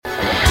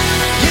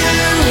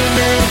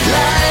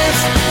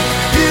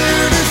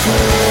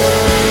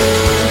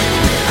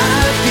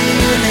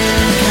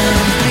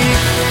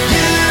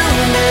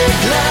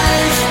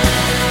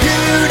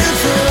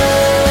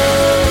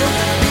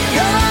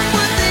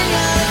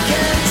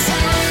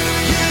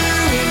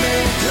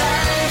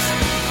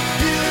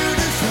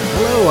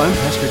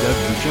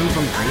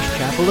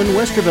Temple in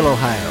Westerville,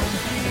 Ohio,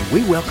 and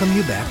we welcome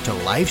you back to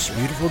Life's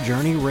Beautiful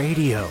Journey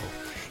Radio.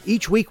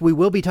 Each week we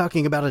will be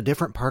talking about a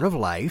different part of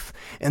life,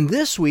 and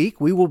this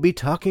week we will be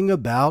talking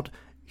about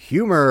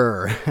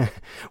humor.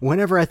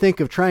 Whenever I think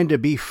of trying to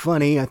be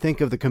funny, I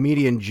think of the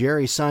comedian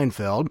Jerry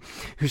Seinfeld,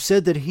 who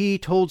said that he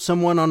told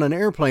someone on an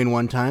airplane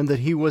one time that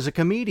he was a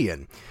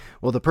comedian.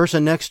 Well, the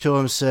person next to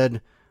him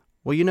said,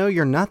 "Well, you know,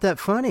 you're not that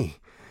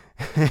funny."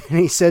 And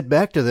he said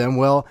back to them,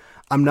 "Well,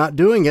 I'm not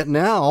doing it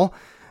now."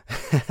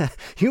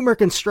 Humor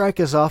can strike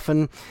us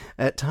often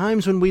at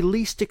times when we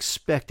least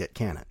expect it,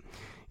 can it?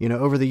 You know,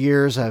 over the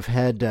years, I've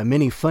had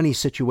many funny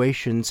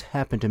situations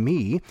happen to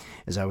me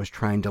as I was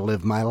trying to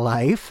live my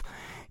life.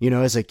 You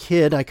know, as a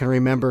kid, I can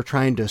remember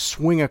trying to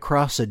swing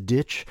across a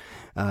ditch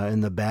in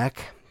the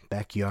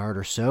backyard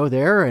or so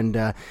there, and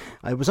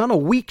I was on a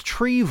weak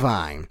tree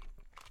vine.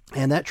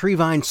 And that tree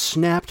vine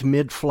snapped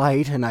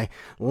mid-flight, and I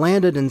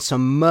landed in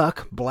some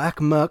muck, black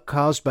muck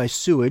caused by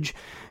sewage,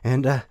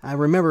 and I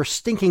remember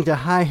stinking to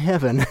high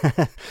heaven.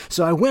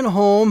 So I went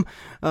home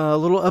a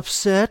little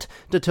upset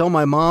to tell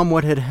my mom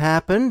what had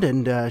happened,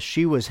 and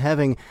she was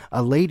having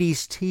a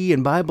ladies' tea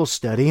and Bible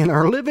study in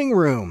our living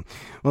room.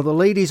 Well, the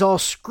ladies all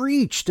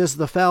screeched as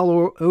the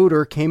foul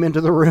odor came into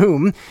the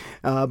room,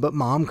 but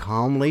Mom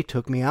calmly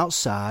took me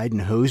outside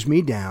and hosed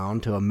me down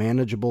to a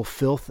manageable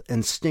filth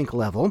and stink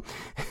level.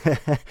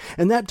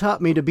 And that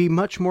taught me to be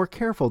much more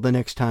careful the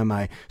next time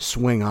I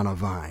swing on a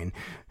vine.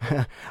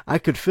 I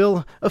could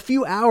fill a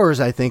few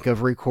hours, I think,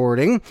 of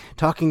recording,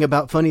 talking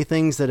about funny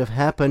things that have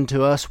happened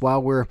to us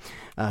while we're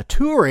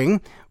touring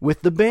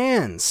with the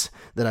bands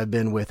that I've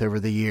been with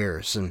over the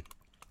years. And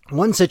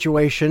one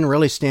situation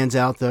really stands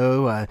out,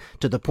 though,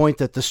 to the point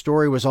that the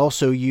story was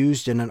also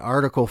used in an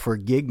article for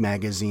Gig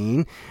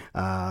magazine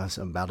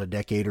about a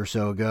decade or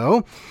so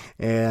ago.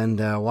 And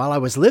while I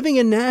was living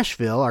in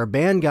Nashville, our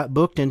band got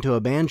booked into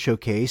a band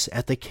showcase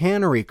at the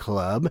Cannery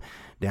Club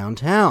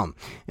downtown.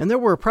 And there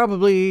were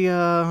probably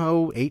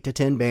 8 to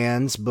 10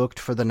 bands booked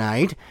for the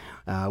night,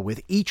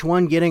 with each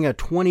one getting a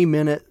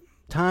 20-minute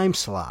time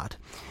slot.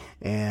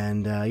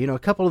 And, a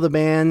couple of the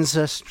bands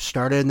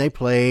started and they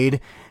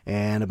played,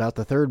 and about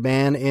the third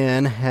band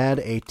in had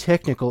a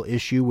technical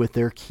issue with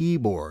their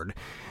keyboard.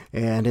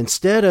 And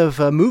instead of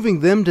moving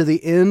them to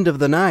the end of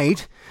the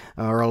night,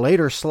 or a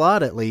later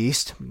slot at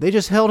least, they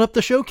just held up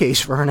the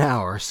showcase for an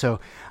hour. So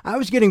I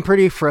was getting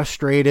pretty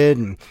frustrated,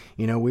 and,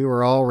 we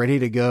were all ready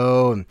to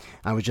go, and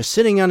I was just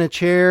sitting on a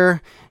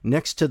chair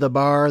next to the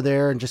bar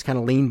there and just kind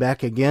of leaned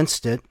back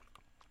against it.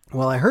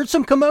 Well, I heard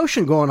some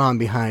commotion going on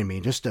behind me,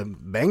 just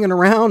banging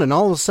around, and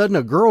all of a sudden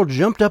a girl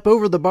jumped up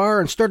over the bar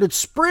and started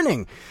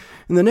sprinting.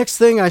 And the next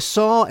thing I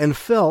saw and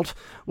felt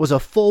was a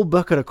full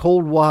bucket of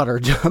cold water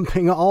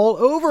jumping all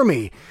over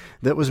me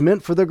that was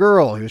meant for the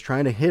girl. He was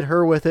trying to hit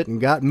her with it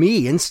and got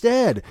me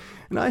instead.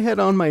 And I had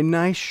on my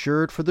nice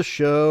shirt for the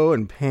show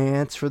and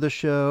pants for the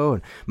show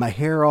and my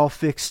hair all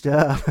fixed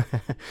up.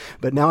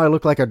 But now I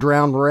look like a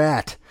drowned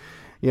rat.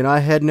 I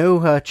had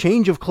no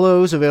change of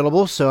clothes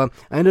available, so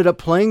I ended up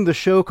playing the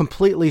show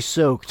completely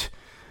soaked.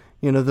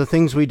 The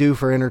things we do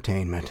for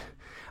entertainment.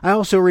 I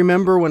also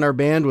remember when our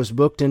band was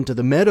booked into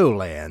the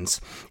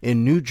Meadowlands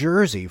in New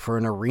Jersey for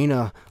an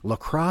arena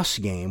lacrosse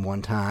game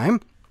one time.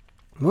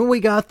 When we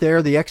got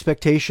there, the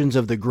expectations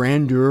of the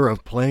grandeur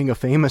of playing a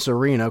famous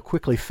arena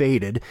quickly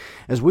faded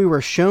as we were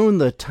shown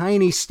the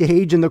tiny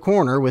stage in the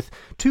corner with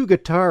 2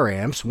 guitar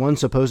amps, one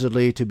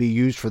supposedly to be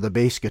used for the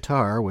bass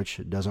guitar,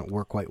 which doesn't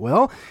work quite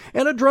well,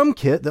 and a drum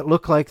kit that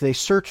looked like they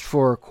searched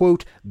for,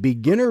 quote,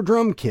 beginner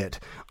drum kit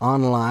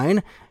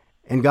online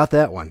and got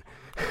that one.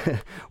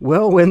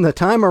 Well, when the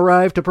time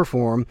arrived to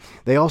perform,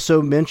 they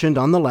also mentioned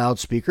on the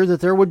loudspeaker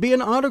that there would be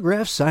an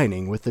autograph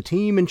signing with the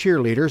team and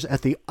cheerleaders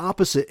at the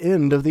opposite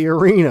end of the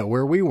arena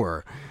where we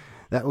were.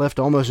 That left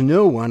almost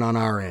no one on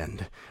our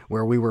end,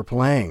 where we were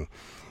playing.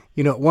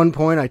 At one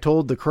point I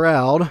told the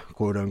crowd,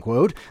 quote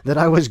unquote, that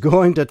I was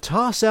going to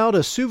toss out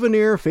a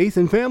souvenir Faith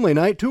and Family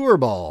Night tour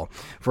ball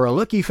for a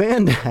lucky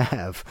fan to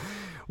have.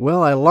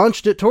 Well, I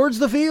launched it towards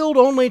the field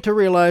only to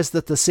realize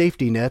that the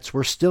safety nets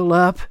were still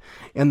up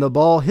and the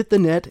ball hit the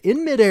net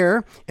in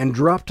midair and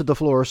dropped to the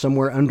floor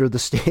somewhere under the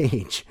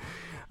stage.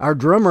 Our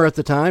drummer at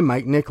the time,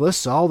 Mike Nicholas,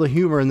 saw the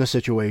humor in the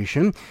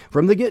situation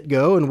from the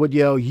get-go and would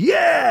yell,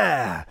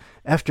 "Yeah!"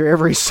 after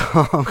every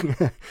song.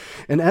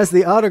 And as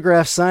the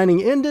autograph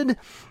signing ended,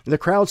 the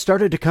crowd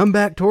started to come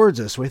back towards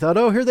us. We thought,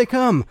 oh, here they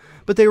come.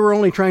 But they were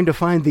only trying to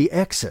find the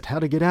exit, how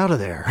to get out of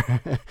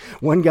there.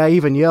 One guy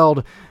even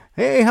yelled,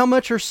 "Hey, how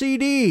much are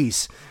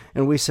CDs?"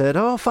 And we said,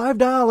 "Oh,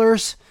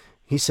 $5.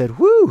 He said,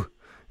 "Whoo,"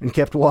 and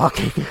kept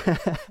walking.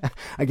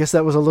 I guess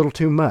that was a little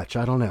too much.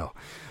 I don't know.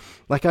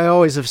 Like I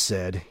always have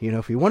said,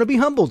 if you want to be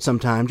humbled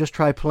sometime, just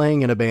try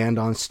playing in a band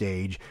on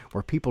stage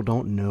where people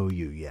don't know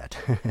you yet.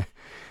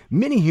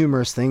 Many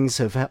humorous things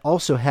have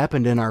also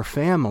happened in our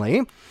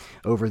family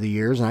over the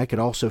years, and I could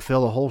also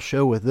fill a whole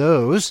show with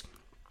those.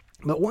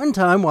 But one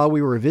time while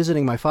we were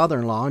visiting my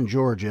father-in-law in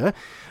Georgia,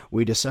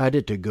 we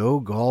decided to go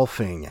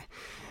golfing.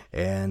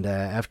 And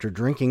after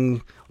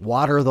drinking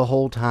water the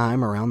whole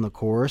time around the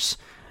course,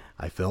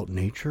 I felt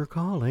nature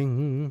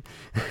calling.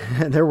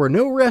 There were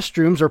no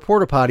restrooms or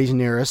porta potties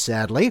near us,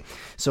 sadly,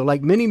 so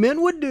like many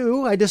men would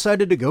do, I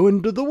decided to go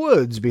into the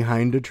woods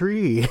behind a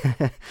tree.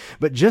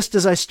 But just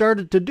as I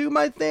started to do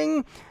my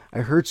thing,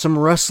 I heard some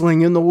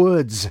rustling in the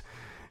woods.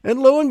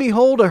 And lo and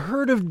behold, a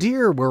herd of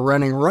deer were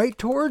running right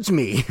towards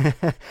me.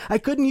 I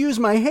couldn't use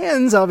my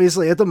hands,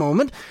 obviously, at the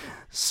moment,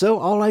 so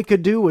all I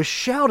could do was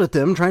shout at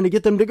them, trying to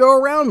get them to go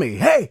around me.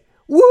 Hey!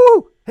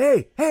 Woo!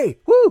 Hey! Hey!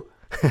 Woo!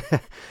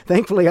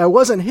 Thankfully, I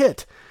wasn't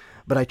hit,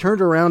 but I turned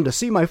around to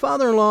see my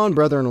father-in-law and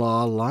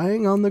brother-in-law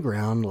lying on the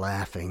ground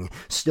laughing,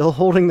 still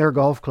holding their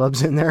golf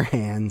clubs in their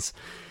hands.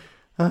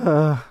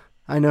 I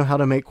know how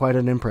to make quite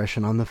an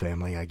impression on the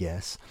family, I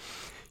guess.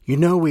 You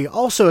know, we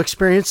also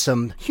experienced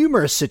some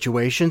humorous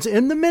situations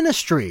in the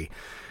ministry.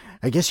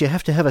 I guess you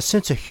have to have a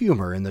sense of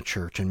humor in the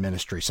church and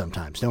ministry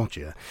sometimes, don't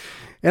you?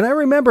 And I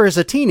remember as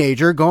a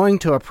teenager going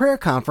to a prayer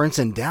conference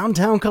in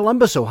downtown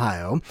Columbus,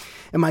 Ohio,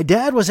 and my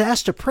dad was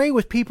asked to pray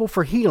with people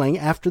for healing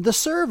after the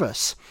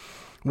service.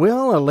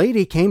 Well, a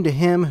lady came to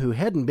him who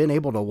hadn't been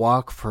able to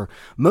walk for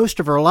most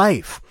of her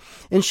life,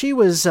 and she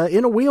was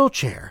in a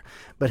wheelchair,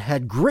 but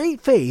had great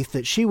faith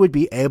that she would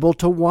be able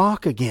to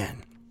walk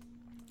again.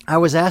 I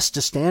was asked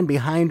to stand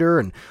behind her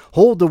and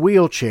hold the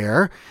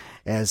wheelchair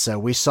as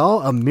we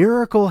saw a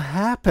miracle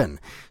happen.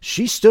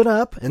 She stood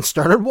up and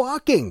started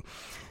walking.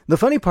 The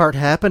funny part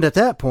happened at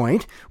that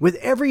point. With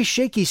every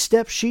shaky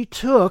step she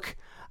took,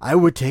 I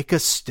would take a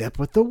step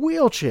with the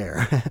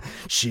wheelchair.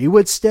 She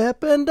would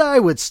step and I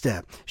would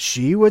step.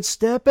 She would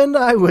step and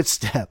I would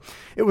step.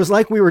 It was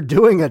like we were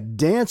doing a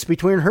dance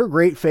between her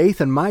great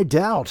faith and my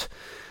doubt.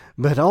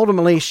 But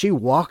ultimately, she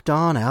walked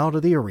on out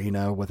of the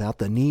arena without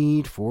the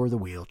need for the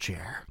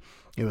wheelchair.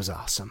 It was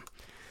awesome.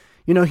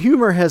 You know,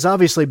 humor has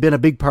obviously been a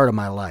big part of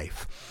my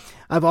life.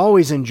 I've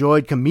always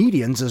enjoyed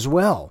comedians as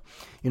well.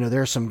 You know,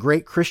 there are some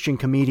great Christian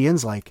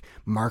comedians like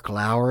Mark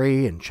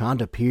Lowry and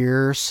Chonda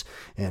Pierce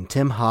and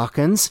Tim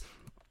Hawkins.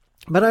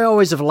 But I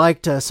always have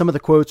liked some of the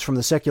quotes from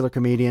the secular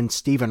comedian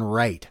Stephen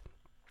Wright.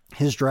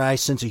 His dry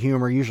sense of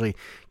humor usually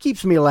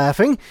keeps me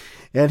laughing.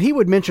 And he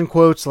would mention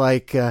quotes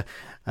like,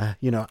 I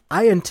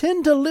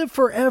intend to live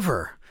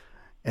forever.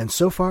 And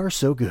so far,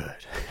 so good.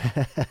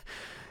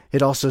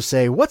 He'd also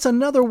say, what's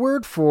another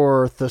word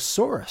for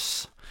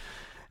thesaurus?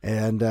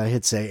 And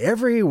he'd say,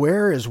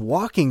 everywhere is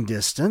walking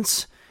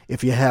distance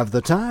if you have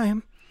the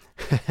time.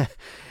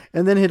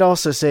 And then he'd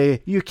also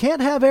say, you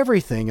can't have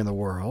everything in the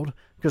world,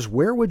 because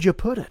where would you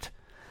put it?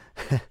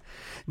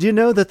 Do you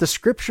know that the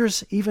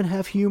scriptures even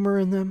have humor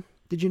in them?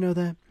 Did you know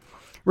that?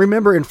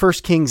 Remember in 1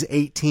 Kings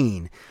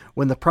 18,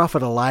 when the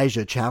prophet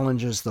Elijah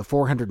challenges the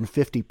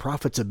 450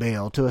 prophets of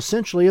Baal to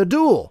essentially a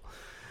duel.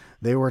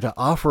 They were to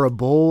offer a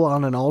bull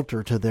on an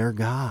altar to their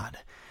God.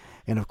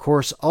 And of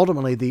course,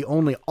 ultimately, the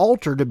only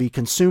altar to be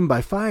consumed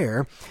by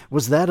fire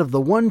was that of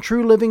the one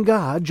true living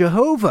God,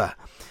 Jehovah.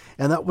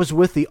 And that was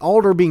with the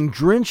altar being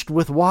drenched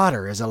with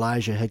water, as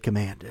Elijah had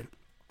commanded.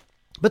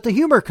 But the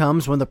humor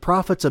comes when the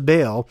prophets of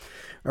Baal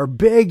are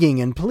begging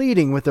and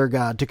pleading with their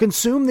God to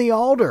consume the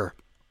altar.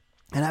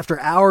 And after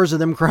hours of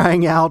them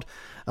crying out,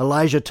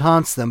 Elijah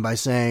taunts them by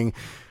saying,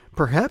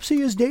 perhaps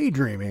he is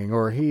daydreaming,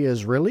 or he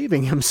is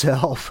relieving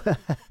himself.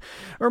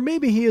 Or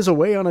maybe he is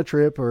away on a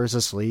trip or is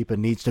asleep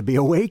and needs to be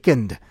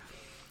awakened.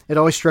 It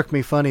always struck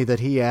me funny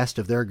that he asked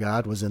if their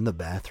God was in the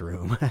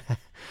bathroom.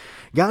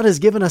 God has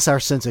given us our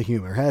sense of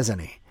humor,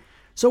 hasn't he?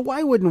 So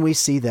why wouldn't we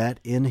see that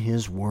in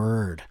his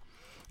word?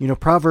 You know,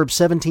 Proverbs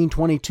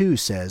 17:22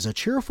 says, a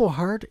cheerful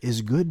heart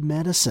is good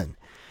medicine,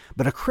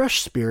 but a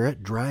crushed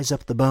spirit dries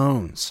up the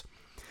bones.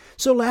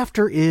 So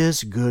laughter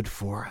is good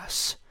for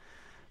us.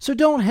 So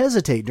don't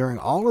hesitate during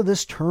all of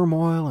this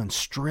turmoil and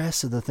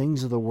stress of the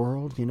things of the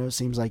world. You know, it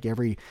seems like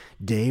every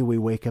day we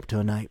wake up to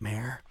a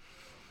nightmare.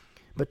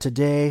 But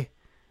today,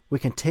 we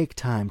can take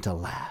time to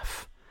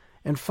laugh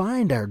and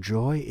find our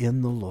joy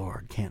in the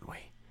Lord, can't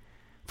we?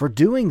 For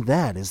doing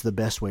that is the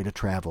best way to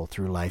travel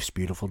through life's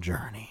beautiful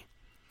journey.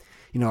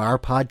 You know, our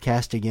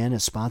podcast, again,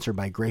 is sponsored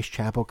by Grace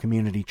Chapel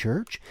Community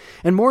Church,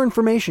 and more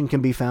information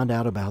can be found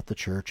out about the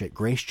church at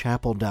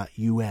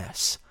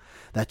gracechapel.us.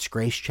 That's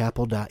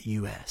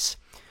gracechapel.us.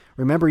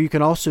 Remember, you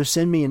can also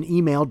send me an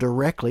email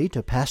directly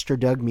to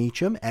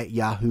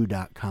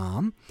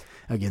PastorDougMeacham@yahoo.com.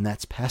 Again,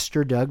 that's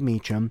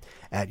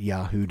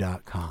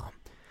PastorDougMeacham@yahoo.com.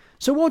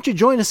 So won't you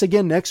join us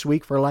again next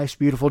week for Life's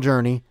Beautiful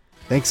Journey?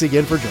 Thanks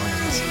again for joining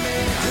us.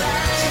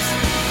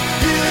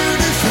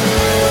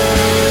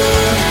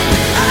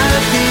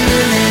 I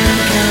feel it.